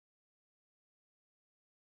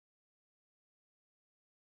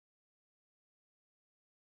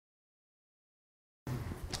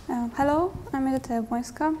Hello, I'm Judyta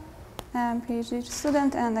Jablonska. I'm a PhD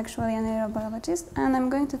student and actually a neurobiologist, and I'm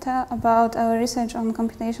going to tell about our research on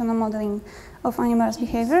computational modeling of animals'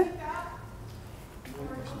 behavior.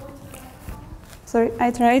 Sorry,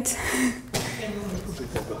 I tried.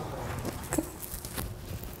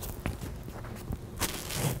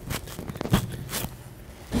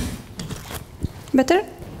 Better?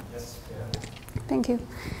 Yes. Thank you.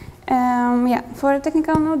 For a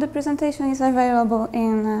technical note, the presentation is available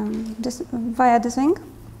in via this link.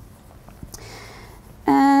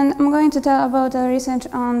 And I'm going to tell about our research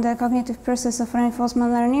on the cognitive process of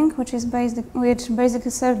reinforcement learning, which basically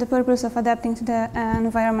serves the purpose of adapting to the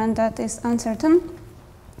environment that is uncertain.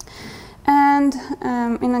 And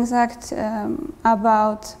in exact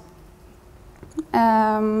about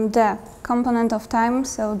the component of time,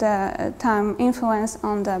 so the time influence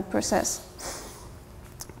on the process.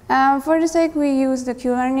 For the sake, we use the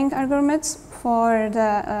Q-learning algorithms for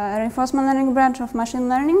the reinforcement learning branch of machine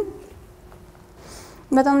learning,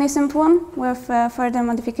 but only a simple one with further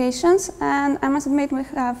modifications. And I must admit we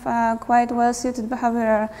have a quite well-suited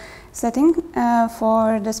behavioral setting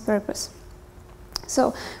for this purpose.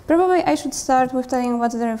 So probably I should start with telling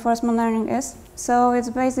what the reinforcement learning is. So it's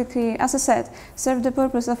basically, as I said, serve the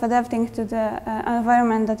purpose of adapting to the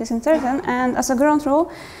environment that is uncertain, and as a ground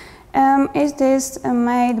rule, it is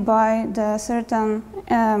made by the certain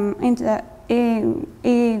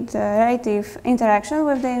iterative interaction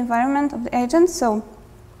with the environment of the agent. So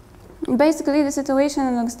basically the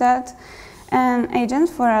situation looks that an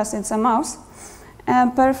agent, for us it's a mouse,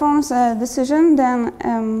 performs a decision, then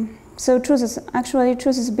actually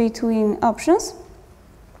chooses between options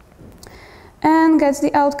and gets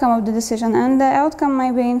the outcome of the decision. And the outcome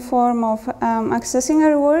may be in form of accessing a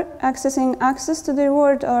reward, accessing access to the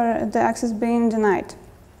reward, or the access being denied.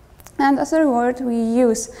 And as a reward, we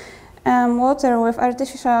use water with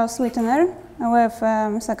artificial sweetener with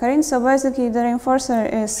saccharin. So basically, the reinforcer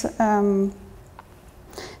is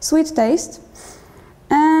sweet taste.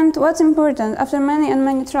 And what's important, after many and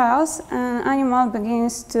many trials, an animal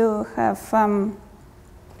begins to have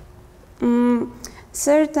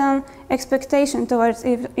certain expectation towards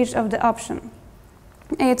each of the option.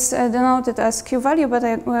 It's denoted as Q value, but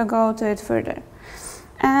I will go to it further.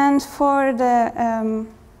 And for the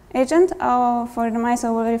agent, for the mice, I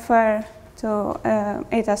will refer to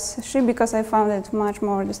it as she, because I found it much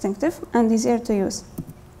more distinctive and easier to use.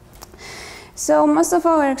 So most of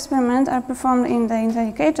our experiments are performed in the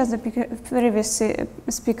IntelliCage, as the previous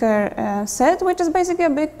speaker said, which is basically a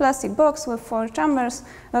big plastic box with 4 chambers,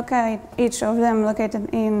 each of them located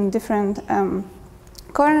in different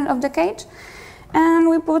corners of the cage. And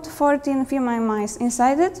we put 14 female mice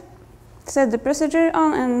inside it, set the procedure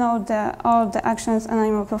on, and note all the actions an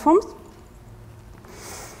animal performs.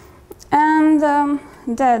 And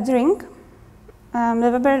the drink,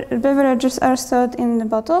 the beverages are stored in the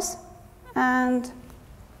bottles. And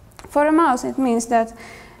for a mouse, it means that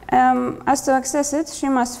as to access it, she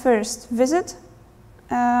must first visit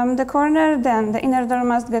the corner, then the inner door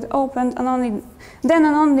must get opened, and only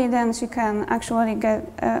then she can actually get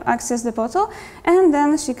access the bottle, and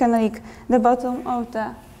then she can lick the bottom of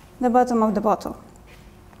the bottle.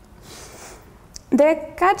 The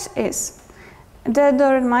catch is the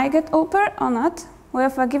door might get open or not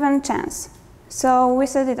with a given chance. So we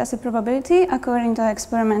set it as a probability according to the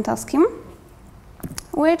experimental scheme,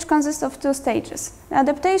 which consists of 2 stages,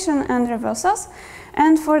 adaptation and reversals.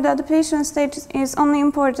 And for the adaptation stage, it's only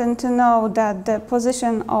important to know that the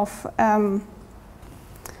position of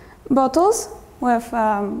bottles with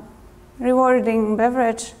rewarding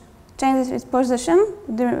beverage changes its position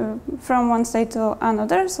from one state to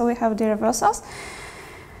another, so we have the reversals.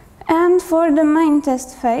 And for the main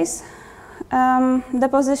test phase, the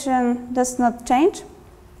position does not change,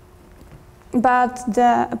 but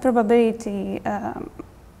the probability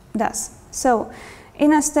does. So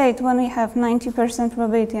in a state when we have 90%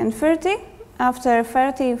 probability and 30, after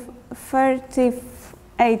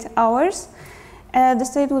 38 hours, the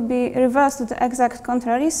state would be reversed to the exact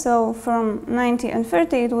contrary. So from 90 and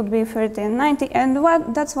 30, it would be 30 and 90, and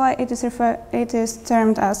that's why it is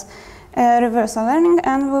termed as reversal learning,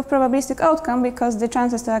 and with probabilistic outcome, because the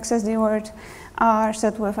chances to access the word are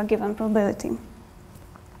set with a given probability.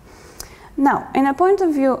 Now, in a point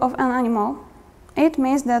of view of an animal, it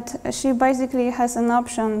means that she basically has an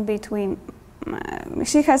option between,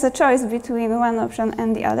 she has a choice between one option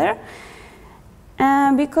and the other,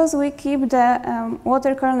 because we keep the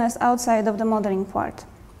water corners outside of the modeling part.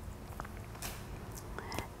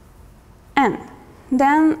 And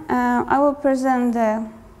then I will present the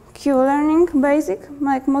Q-learning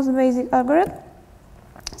most basic algorithm.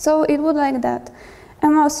 So it would like that a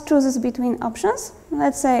mouse chooses between options,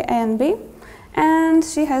 let's say A and B, and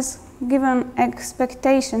she has given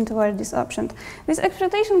expectation toward this option. This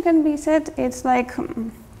expectation can be said, it's like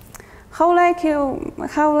how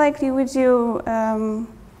likely would you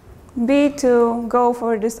be to go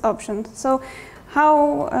for this option. So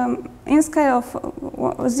how, in scale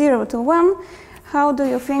of 0 to 1, how do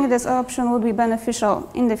you think this option would be beneficial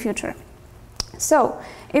in the future? So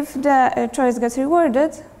if the choice gets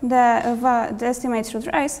rewarded, the estimate should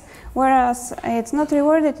rise, whereas it's not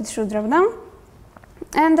rewarded, it should drop down.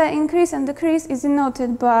 And the increase and decrease is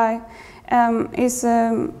denoted by,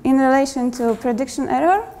 in relation to prediction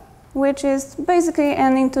error, which is basically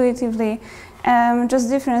and intuitively just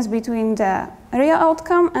difference between the real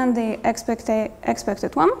outcome and the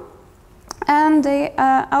expected one. And the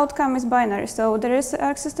outcome is binary, so there is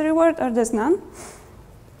access to reward or there's none.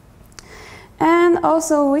 And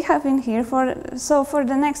also we have in here, for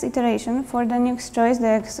the next iteration, for the next choice,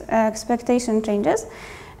 the expectation changes.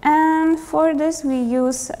 And for this we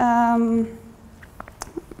use,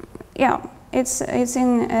 it's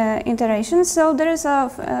in iteration. So there is a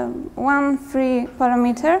one free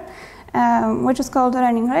parameter, which is called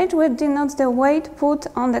running rate, which denotes the weight put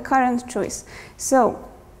on the current choice. So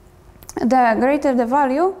the greater the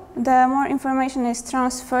value, the more information is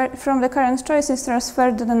transferred from the current choice is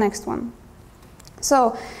transferred to the next one.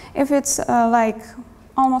 So if it's like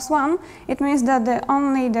almost 1, it means that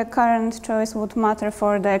only the current choice would matter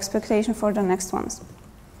for the expectation for the next ones.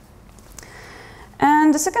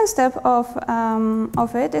 And the second step of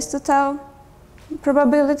it is to tell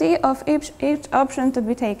probability of each option to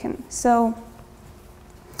be taken. So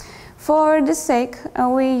for this sake,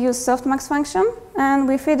 we use softmax function, and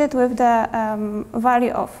we feed it with the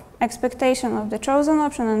value of expectation of the chosen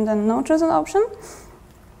option and the no chosen option.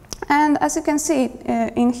 And as you can see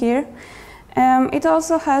in here, it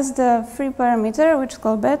also has the free parameter, which is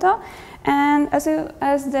called beta, and as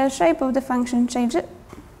the shape of the function changes,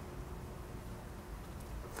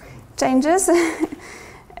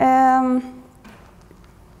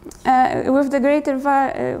 with the greater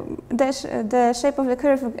the shape of the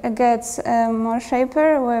curve gets more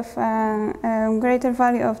shaper with greater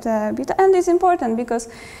value of the beta, and it's important because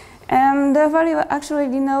the value actually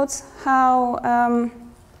denotes how.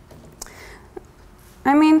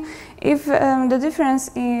 I mean, if the difference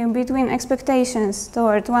between expectations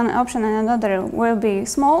toward one option and another will be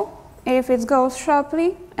small, if it goes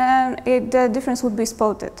sharply, the difference would be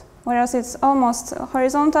spotted. Whereas it's almost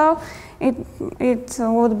horizontal, it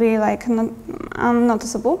would be like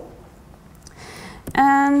unnoticeable.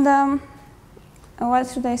 And what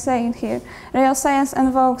should I say in here? Real science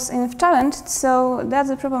invokes in challenge, so that's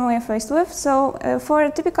the problem we are faced with. So for a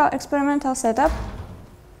typical experimental setup,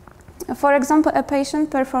 for example, a patient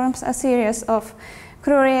performs a series of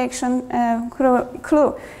clue reaction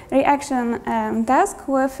task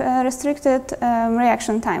with restricted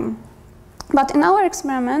reaction time. But in our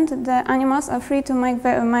experiment, the animals are free to make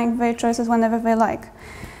their choices whenever they like.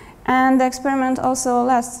 And the experiment also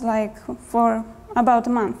lasts like for about a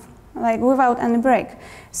month, like without any break.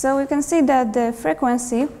 So we can see that the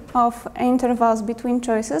frequency of intervals between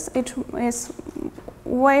choices is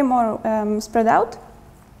way more spread out,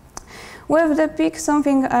 with the peak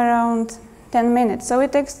something around 10 minutes. So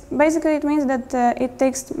it takes, basically it means that it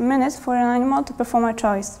takes minutes for an animal to perform a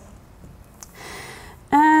choice.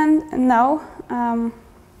 And now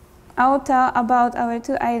I'll tell about our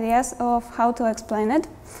two ideas of how to explain it.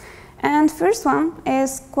 And first one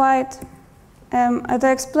is quite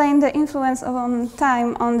to explain the influence of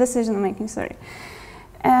time on decision making.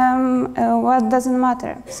 What doesn't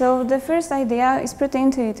matter. So the first idea is pretty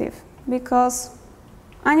intuitive because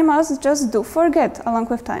animals just do forget along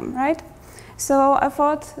with time, right? So I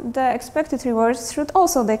thought the expected rewards should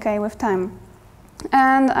also decay with time.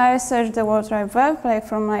 And I searched the World Wide Web, like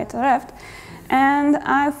from right to left, and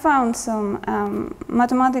I found some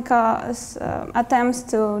mathematical attempts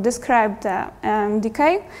to describe the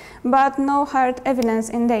decay, but no hard evidence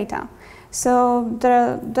in data. So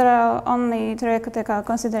there are only theoretical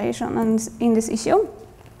considerations in this issue.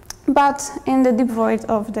 But in the deep void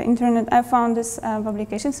of the internet, I found this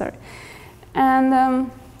publication,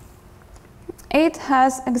 and it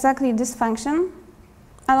has exactly this function,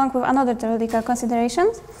 along with another theoretical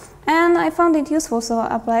considerations, and I found it useful, so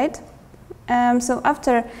I applied. So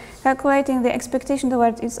after calculating the expectation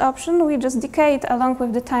towards each option, we just decay it along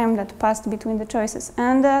with the time that passed between the choices,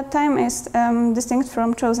 and the time is distinct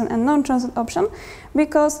from chosen and non-chosen option,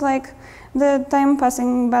 because like the time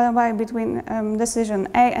passing by between decision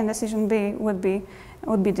A and decision B would be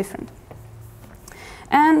different.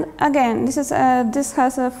 And again, this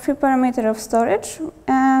has a free parameter of storage,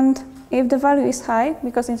 and if the value is high,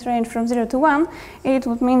 because it's ranged from 0 to 1, it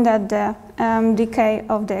would mean that the decay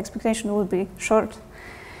of the expectation would be short.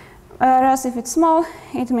 Whereas if it's small,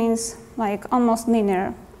 it means like almost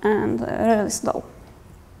linear and really slow.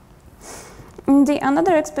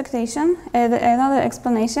 Another explanation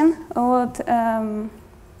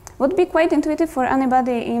would be quite intuitive for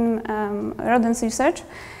anybody in rodent research.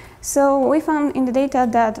 So we found in the data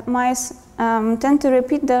that mice tend to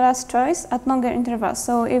repeat the last choice at longer intervals.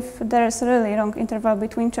 So if there's a really long interval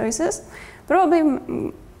between choices, probably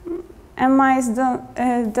a mice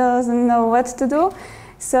doesn't know what to do,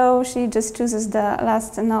 so she just chooses the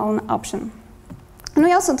last known option. And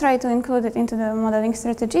we also try to include it into the modeling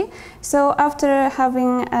strategy. So after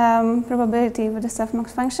having probability with the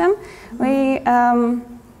softmax function, we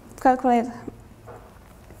calculate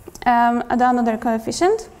another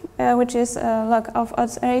coefficient, which is log of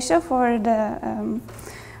odds ratio for the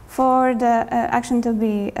action to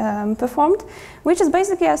be performed, which is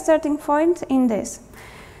basically a starting point in this.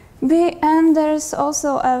 And there's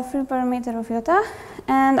also a free parameter of iota,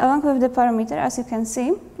 and along with the parameter, as you can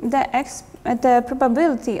see, the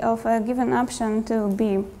probability of a given option to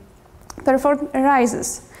be performed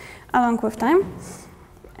rises along with time.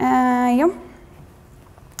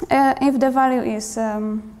 If the value is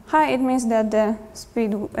high, it means that the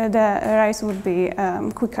rise would be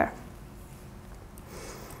quicker.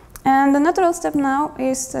 And the natural step now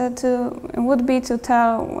is would be to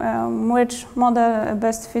tell which model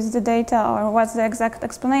best fits the data or what's the exact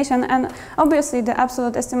explanation. And obviously, the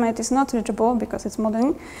absolute estimate is not reachable because it's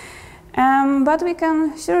modeling. But we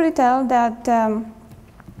can surely tell that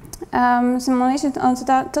simulation on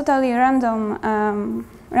totally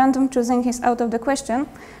random choosing is out of the question,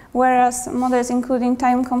 whereas models including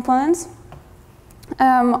time components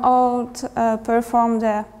outperform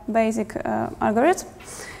the basic algorithm.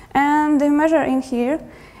 And the measure in here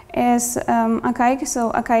is archaic,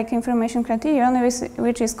 so archaic information criterion,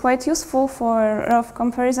 which is quite useful for rough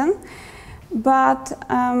comparison, but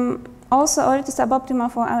also it is suboptimal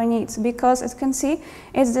for our needs, because as you can see,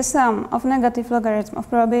 it's the sum of negative logarithm of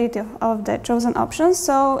probability of the chosen options.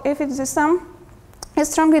 So if it's the sum, it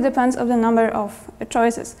strongly depends on the number of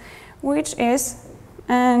choices, which is,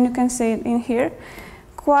 and you can see it in here,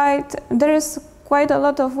 there is quite a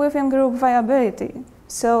lot of within group viability.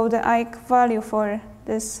 So the IC value for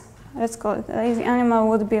this, let's call it lazy animal,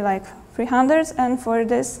 would be like 300, and for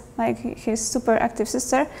this, like his super active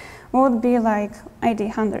sister, would be like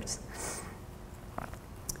 800.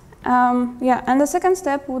 And the second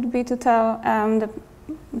step would be to tell,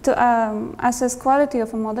 assess quality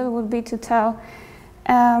of a model would be to tell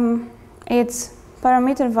its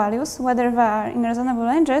parameter values, whether they are in reasonable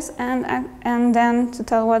ranges, and then to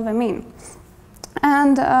tell what they mean.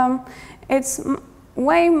 And it's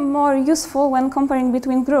way more useful when comparing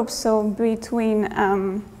between groups, so between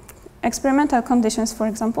experimental conditions, for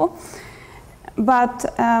example. But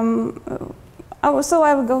so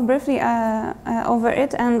I will go briefly over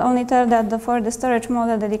it and only tell that for the storage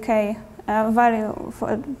model, the decay value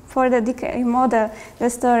for the decay model, the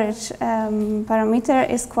storage parameter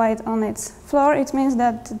is quite on its floor. It means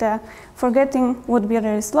that the forgetting would be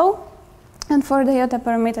really slow, and for the iota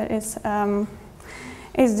parameter is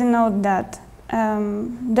denote that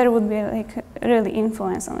there would be like really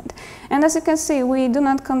influence on it. And as you can see, we do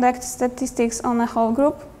not conduct statistics on a whole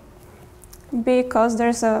group because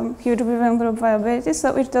there's a huge within group viability,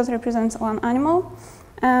 so it does represent one animal,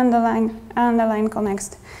 and the line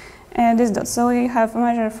connects this dot. So we have a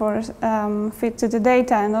measure for fit to the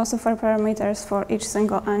data and also for parameters for each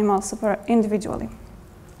single animal individually.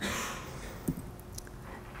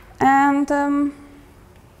 And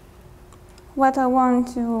what I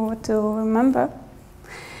want you to remember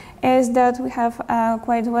is that we have a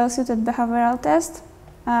quite well-suited behavioral test.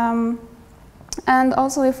 And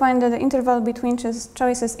also we find that the interval between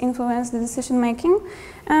choices influence the decision-making.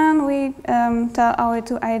 And we tell our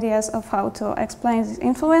two ideas of how to explain this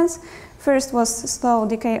influence. First was slow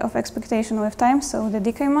decay of expectation with time, so the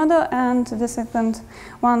decay model. And the second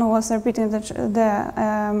one was repeating the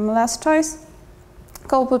last choice,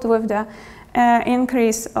 coupled with the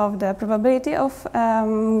increase of the probability of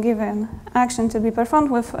given action to be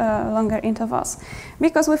performed with longer intervals.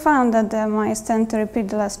 Because we found that the mice tend to repeat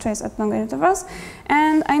the last choice at longer intervals.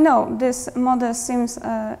 And I know this model seems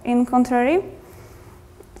in contrary,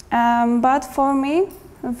 but for me,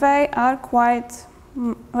 they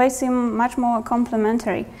seem much more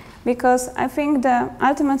complementary. Because I think the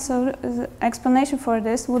ultimate explanation for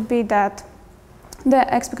this would be that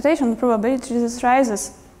the expectation probability just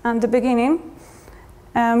rises at the beginning,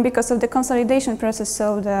 because of the consolidation process,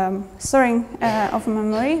 so the storing of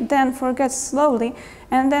memory, then forgets slowly,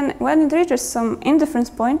 and then when it reaches some indifference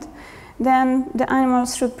point, then the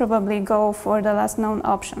animals should probably go for the last known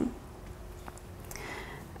option.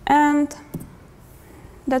 And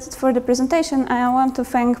that's it for the presentation. I want to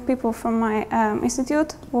thank people from my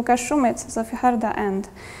institute, Łukasz Szumiec, Zofia Harda, and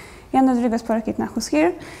Jan Rodriguez Porkitna, who's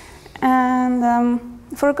here. And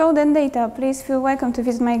for code and data, please feel welcome to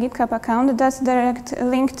visit my GitHub account. That's the direct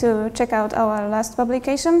link to check out our last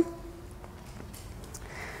publication.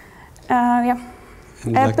 Yeah,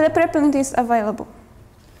 the preprint is available.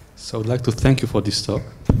 So I'd like to thank you for this talk.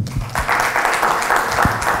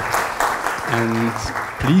 And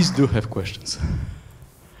please do have questions.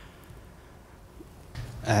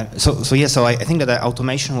 So I think that the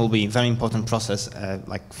automation will be a very important process.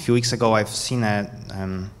 Like a few weeks ago, I've seen a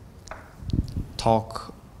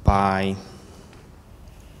talk by,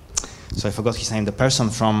 so I forgot his name, the person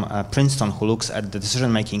from Princeton who looks at the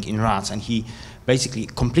decision making in rats, and he basically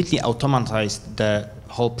completely automatized the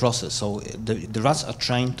whole process. So the rats are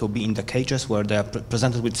trained to be in the cages where they are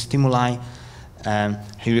presented with stimuli.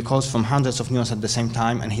 He records from hundreds of neurons at the same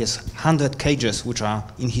time, and he has 100 cages which are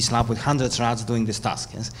in his lab with hundreds of rats doing this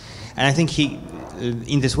task. Yes? And I think he,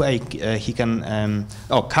 in this way, he can,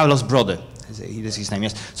 Carlos Brode, is his name,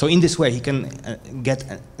 yes. So in this way, he can get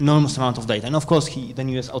an enormous amount of data. And of course, he then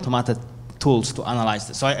uses automated tools to analyze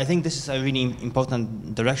this. So I think this is a really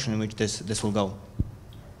important direction in which this will go.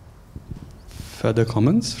 Further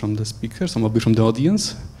comments from the speakers, or maybe from the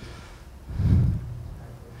audience?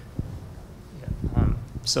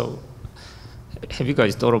 So, have you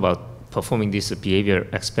guys thought about performing this behavior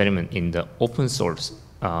experiment in the open source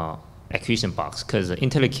acquisition box? Because the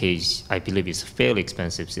IntelliCage, I believe, is a fairly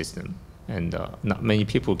expensive system, and not many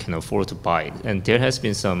people can afford to buy it. And there has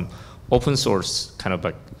been some open source kind of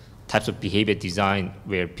like types of behavior design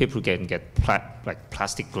where people can get like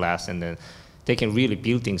plastic glass, and then they can really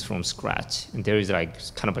build things from scratch. And there is like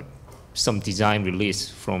kind of like some design release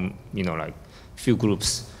from, you know, like few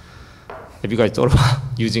groups. Have you guys thought about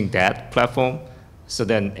using that platform? So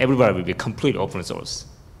then everybody will be complete open source.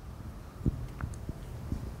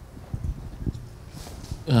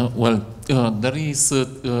 There is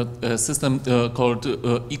a system called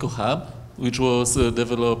EcoHub, which was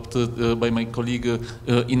developed by my colleague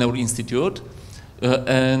in our institute.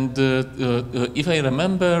 And if I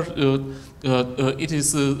remember, it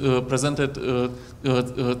is presented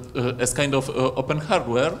as kind of open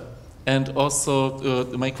hardware. And also,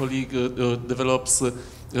 my colleague develops,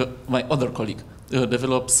 my other colleague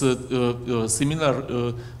develops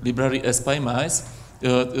similar library as PyMice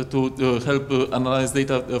to help analyze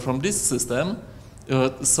data from this system.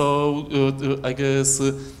 So I guess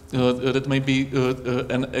that may be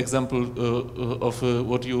an example of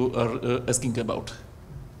what you are asking about.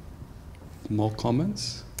 More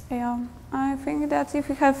comments? Yeah, I think that if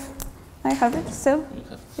we have, I have it still,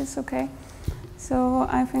 it's okay. So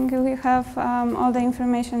I think we have all the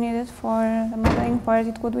information needed for the modeling part.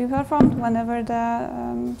 It could be performed whenever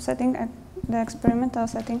the setting, the experimental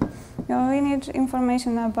setting. You only need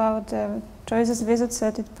information about the choices, visits,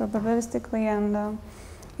 set it probabilistically, and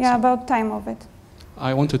yeah, about time of it.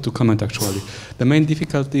 I wanted to comment actually. The main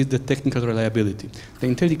difficulty is the technical reliability. The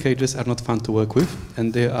IntelliCages are not fun to work with,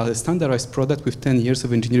 and they are a standardized product with 10 years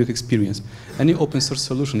of engineering experience. Any open source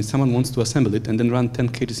solution, if someone wants to assemble it and then run 10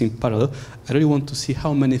 cages in parallel, I really want to see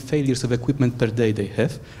how many failures of equipment per day they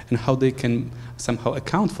have and how they can somehow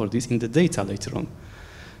account for this in the data later on.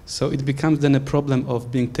 So it becomes then a problem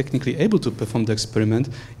of being technically able to perform the experiment.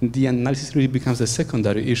 In the analysis really becomes a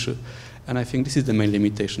secondary issue. And I think this is the main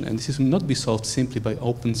limitation. And this will not be solved simply by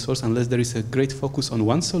open source unless there is a great focus on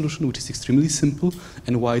one solution, which is extremely simple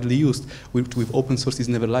and widely used, which with open source is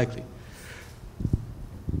never likely.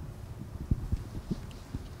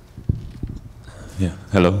 Yeah,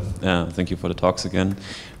 hello. Thank you for the talks again.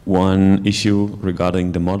 One issue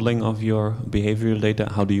regarding the modeling of your behavioral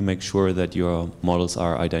data, how do you make sure that your models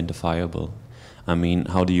are identifiable? I mean,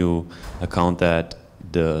 how do you account that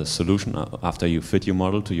the solution after you fit your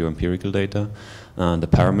model to your empirical data, the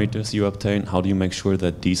parameters you obtain, how do you make sure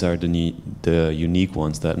that these are the unique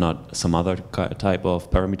ones, that not some other type of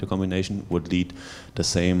parameter combination would lead the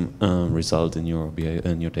same result in your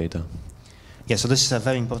data? Yeah, so this is a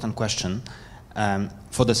very important question.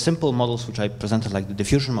 For the simple models which I presented, like the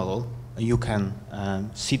diffusion model, you can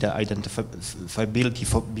see the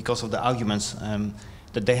identifiability because of the arguments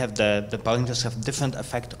that they have, the parameters have different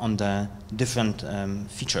effect on the different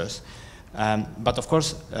features. But of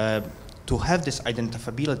course, to have this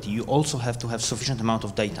identifiability, you also have to have sufficient amount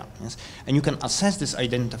of data. Yes? And you can assess this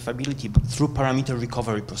identifiability through parameter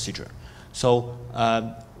recovery procedure. So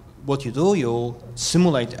what you do, you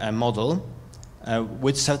simulate a model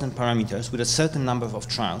with certain parameters, with a certain number of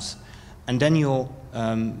trials, and then you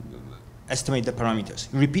estimate the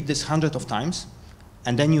parameters. You repeat this hundreds of times,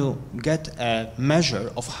 and then you get a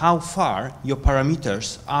measure of how far your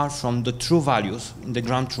parameters are from the true values in the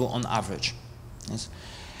ground truth on average. Yes?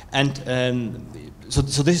 And so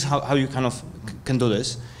this is how you kind of can do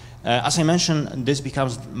this. As I mentioned, this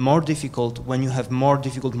becomes more difficult when you have more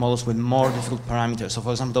difficult models with more difficult parameters. So,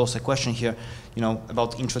 for example, there was a question here,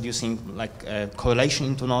 about introducing like correlation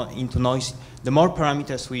into noise. The more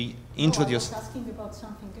parameters we introduce. I was asking about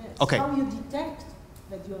something else. Okay. How you detect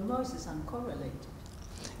that your noise is uncorrelated?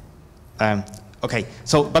 Okay.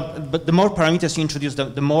 So, but the more parameters you introduce,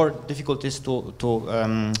 the more difficult it is to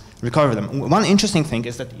recover them. One interesting thing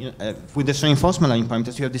is that with the reinforcement learning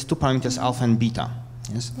parameters, you have these two parameters, alpha and beta.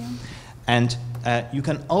 Yes, yeah. And you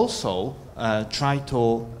can also try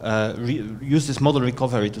to use this model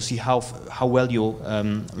recovery to see how well you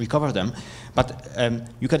recover them. But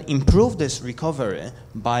you can improve this recovery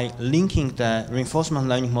by linking the reinforcement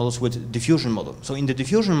learning models with diffusion model. So in the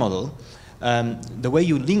diffusion model, the way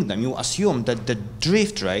you link them, you assume that the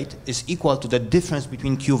drift rate is equal to the difference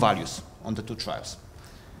between Q values on the two trials.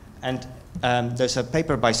 And there's a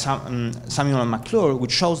paper by Samuel and McClure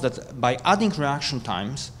which shows that by adding reaction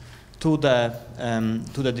times to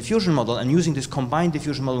the diffusion model and using this combined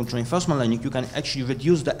diffusion model with reinforcement learning, you can actually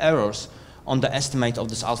reduce the errors on the estimate of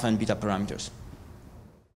this alpha and beta parameters.